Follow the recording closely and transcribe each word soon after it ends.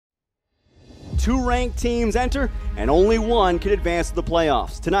2 ranked teams enter, and only one can advance to the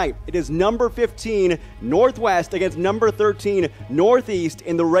playoffs. Tonight, it is number 15 Northwest against number 13 Northeast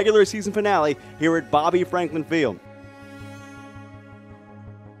in the regular season finale here at Bobby Franklin Field.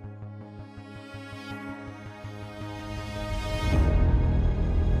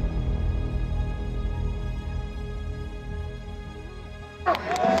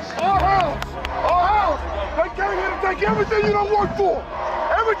 Take everything you don't work for.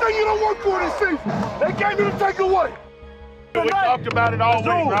 Everything you don't work for this season. They came here to take away. We talked about it all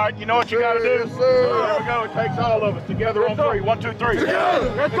week, right? You know what you got to do? Yes, sir. Here we go. It takes all of us together on 3. 1, 2, 3.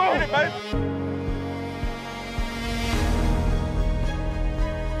 Together. Let's go. Get it, baby.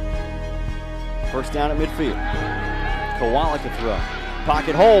 First down at midfield. Kowalik to throw.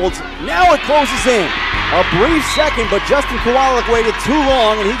 Pocket holds. Now it closes in. A brief second, but Justin Kowalik waited too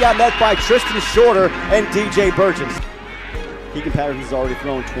long, and he got met by Tristan Shorter and DJ Burgess. Keegan Patterson has already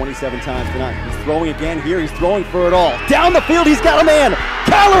thrown 27 times tonight. He's throwing again here. He's throwing for it all. Down the field, he's got a man.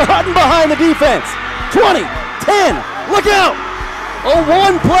 Kyler Hutton behind the defense. 20, 10, look out! A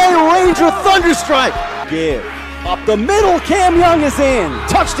one-play Ranger Thunderstrike. Give. Up the middle, Cam Young is in.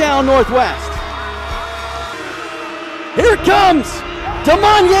 Touchdown, Northwest. Here it comes.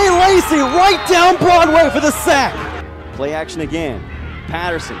 Demanye Lacey right down Broadway for the sack. Play action again.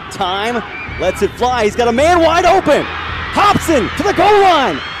 Patterson, time, lets it fly. He's got a man wide open. Hobson to the goal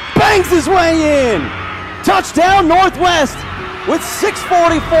line. Bangs his way in. Touchdown Northwest with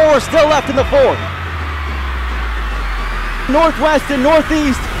 6:44 still left in the fourth. Northwest and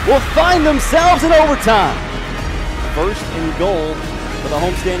Northeast will find themselves in overtime. First and goal for the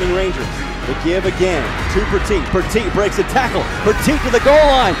homestanding Rangers. The give again to Petit. Petit breaks a tackle. Petit to the goal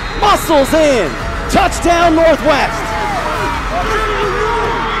line. Muscles in. Touchdown Northwest.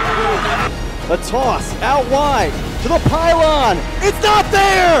 The toss out wide to the pylon. It's not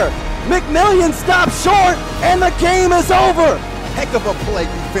there. McMillian stops short and the game is over. Heck of a play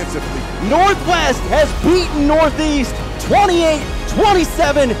defensively. Northwest has beaten Northeast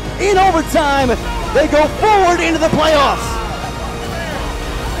 28-27 in overtime. They go forward into the playoffs.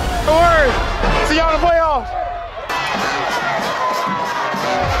 See y'all in the playoffs.